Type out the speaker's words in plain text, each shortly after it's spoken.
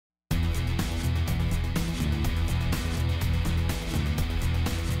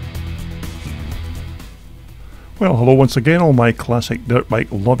Well, hello once again, all my classic dirt bike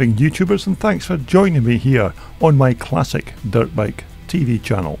loving YouTubers, and thanks for joining me here on my classic dirt bike TV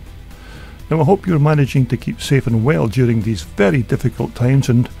channel. Now, I hope you're managing to keep safe and well during these very difficult times,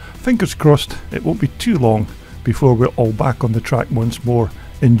 and fingers crossed it won't be too long before we're all back on the track once more,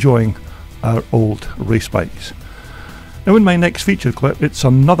 enjoying our old race bikes. Now, in my next feature clip, it's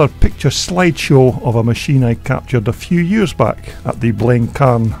another picture slideshow of a machine I captured a few years back at the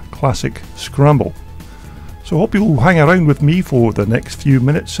Blencairn Classic Scramble. So I hope you'll hang around with me for the next few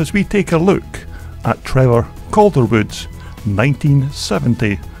minutes as we take a look at Trevor Calderwood's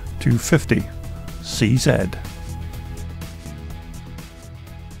 1970 250 CZ.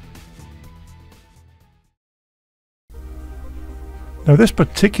 Now, this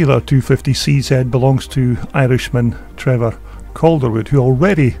particular 250 CZ belongs to Irishman Trevor Calderwood, who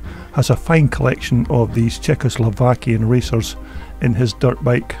already has a fine collection of these Czechoslovakian racers in his dirt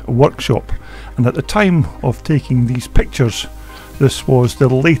bike workshop, and at the time of taking these pictures, this was the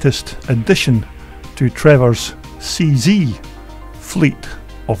latest addition to Trevor's CZ fleet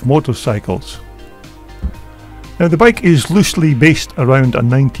of motorcycles. Now, the bike is loosely based around a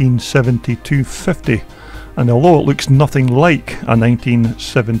 1970 250, and although it looks nothing like a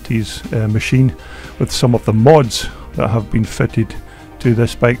 1970s machine with some of the mods that have been fitted to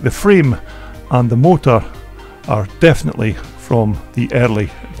this bike, the frame and the motor are definitely from the early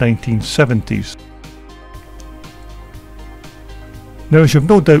 1970s. Now, as you've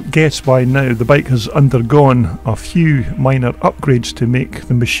no doubt guessed by now, the bike has undergone a few minor upgrades to make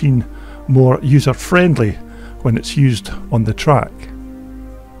the machine more user-friendly when it's used on the track.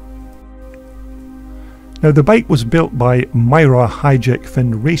 Now, the bike was built by Myra Hijack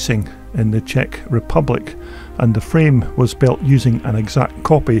Fin Racing in the Czech Republic, and the frame was built using an exact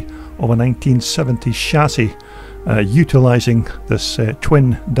copy of a 1970s chassis, utilising this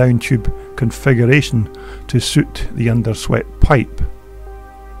twin down tube configuration to suit the underswept pipe.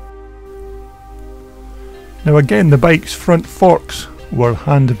 Now, again, the bike's front forks were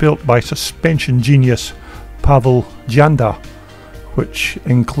hand built by suspension genius Pavel Janda, which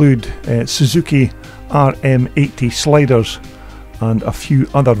include Suzuki RM80 sliders and a few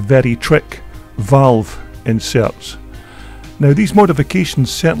other very trick valve inserts. Now, these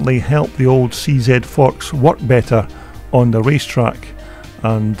modifications certainly help the old CZ forks work better on the racetrack,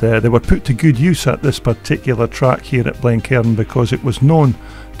 and they were put to good use at this particular track here at Blencairn because it was known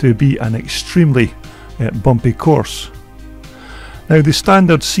to be an extremely bumpy course. Now, the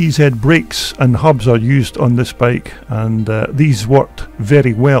standard CZ brakes and hubs are used on this bike, and these worked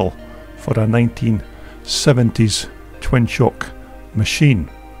very well for a 1970s Twinshock machine.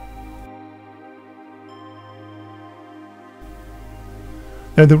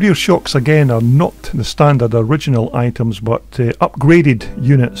 Now, the rear shocks again are not the standard original items, but upgraded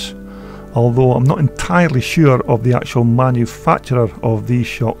units, although I'm not entirely sure of the actual manufacturer of these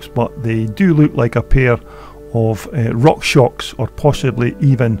shocks, but they do look like a pair of rock shocks, or possibly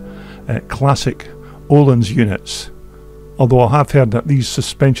even classic Öhlins units. Although I have heard that these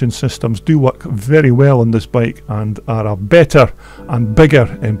suspension systems do work very well on this bike and are a better and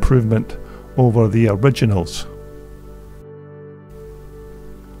bigger improvement over the originals.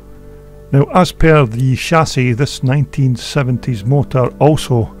 Now, as per the chassis, this 1970s motor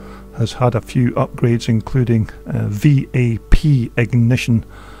also has had a few upgrades, including VAP ignition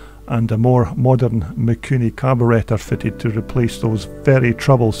and a more modern Mikuni carburetor fitted to replace those very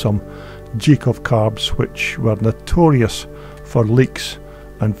troublesome Jacob carbs, which were notorious for leaks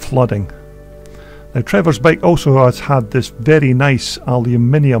and flooding. Now, Trevor's bike also has had this very nice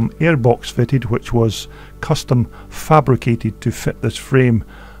aluminium airbox fitted, which was custom fabricated to fit this frame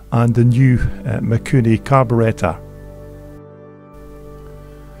and the new Mikuni carburetor.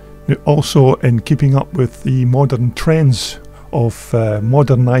 Now, also, in keeping up with the modern trends of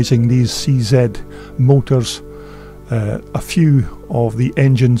modernising these CZ motors, a few of the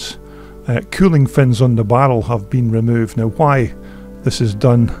engine's cooling fins on the barrel have been removed. Now, why this is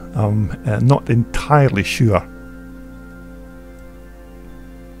done, I'm not entirely sure.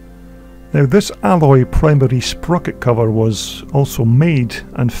 Now, this alloy primary sprocket cover was also made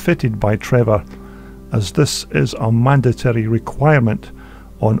and fitted by Trevor, as this is a mandatory requirement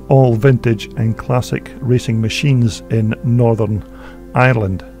on all vintage and classic racing machines in Northern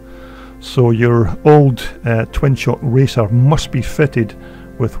Ireland. So your old Twinshock racer must be fitted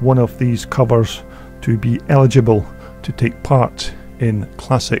with one of these covers to be eligible to take part in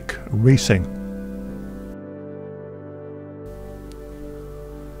classic racing.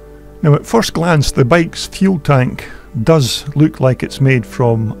 Now, at first glance, the bike's fuel tank does look like it's made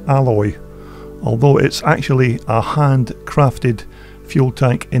from alloy, although it's actually a hand-crafted fuel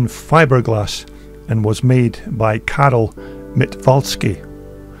tank in fiberglass and was made by Karol Mitwalski.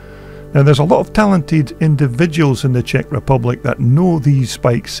 Now there's a lot of talented individuals in the Czech Republic that know these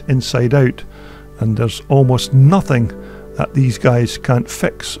bikes inside out, and there's almost nothing that these guys can't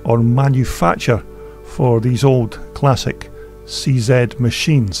fix or manufacture for these old classic CZ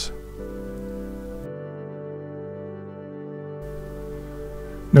machines.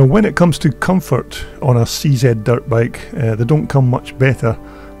 Now when it comes to comfort on a CZ dirt bike, they don't come much better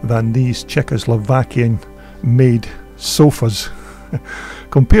than these Czechoslovakian made sofas.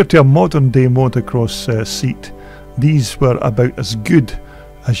 Compared to a modern day motocross seat, these were about as good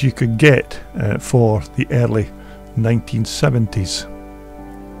as you could get for the early 1970s.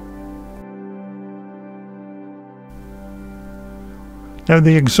 Now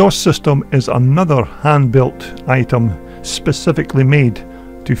the exhaust system is another hand-built item specifically made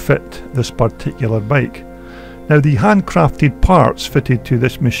to fit this particular bike. Now the handcrafted parts fitted to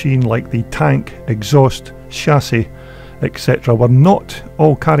this machine, like the tank, exhaust, chassis, etc., were not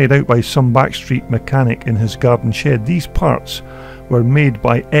all carried out by some backstreet mechanic in his garden shed. These parts were made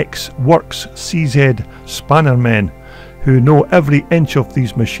by ex-Works CZ spanner men who know every inch of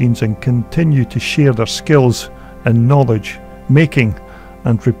these machines and continue to share their skills and knowledge making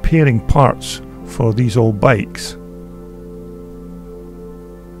and repairing parts for these old bikes.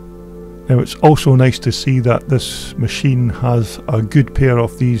 Now it's also nice to see that this machine has a good pair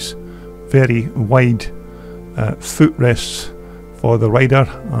of these very wide footrests for the rider,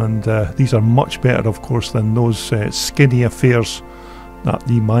 and these are much better of course than those skinny affairs that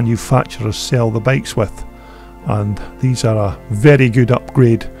the manufacturers sell the bikes with, and these are a very good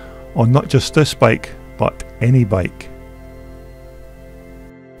upgrade on not just this bike but any bike.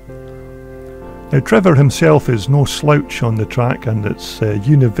 Now Trevor himself is no slouch on the track, and it's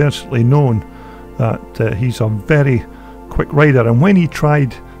universally known that he's a very quick rider, and when he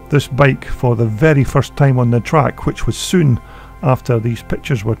tried this bike for the very first time on the track, which was soon after these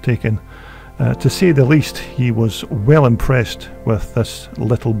pictures were taken, to say the least, he was well impressed with this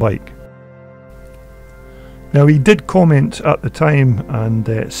little bike. Now he did comment at the time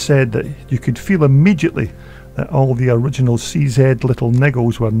and said that you could feel immediately that all the original CZ little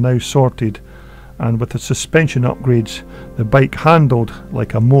niggles were now sorted, and with the suspension upgrades the bike handled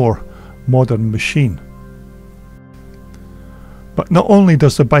like a more modern machine. But not only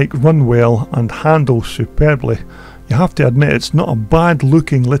does the bike run well and handle superbly, you have to admit it's not a bad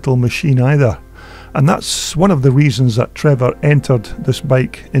looking little machine either, and that's one of the reasons that Trevor entered this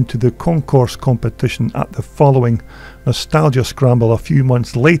bike into the concourse competition at the following Nostalgia Scramble a few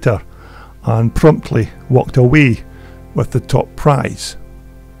months later, and promptly walked away with the top prize.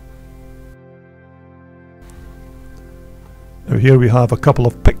 Now here we have a couple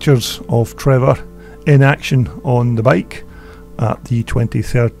of pictures of Trevor in action on the bike at the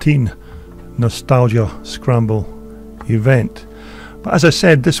 2013 Nostalgia Scramble event. But as I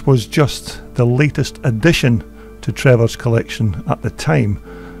said, this was just the latest addition to Trevor's collection at the time,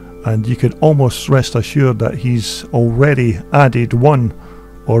 and you could almost rest assured that he's already added one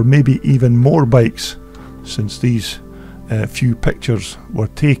or maybe even more bikes since these few pictures were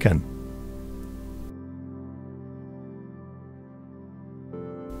taken.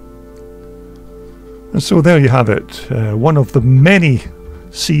 And so there you have it, one of the many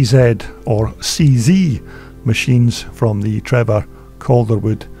CZ or CZ machines from the Trevor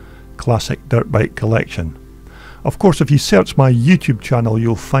Calderwood Classic Dirt Bike Collection. Of course, if you search my YouTube channel,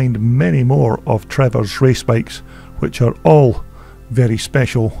 you'll find many more of Trevor's race bikes, which are all very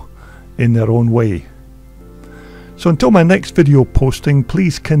special in their own way. So until my next video posting,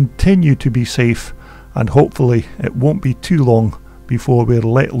 please continue to be safe, and hopefully it won't be too long before we're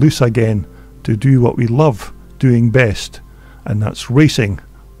let loose again to do what we love doing best, and that's racing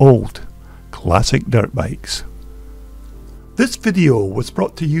old classic dirt bikes. This video was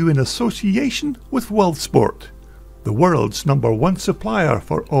brought to you in association with WorldSport, the world's #1 supplier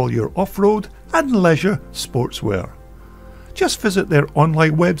for all your off-road and leisure sportswear. Just visit their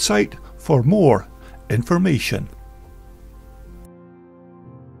online website for more information.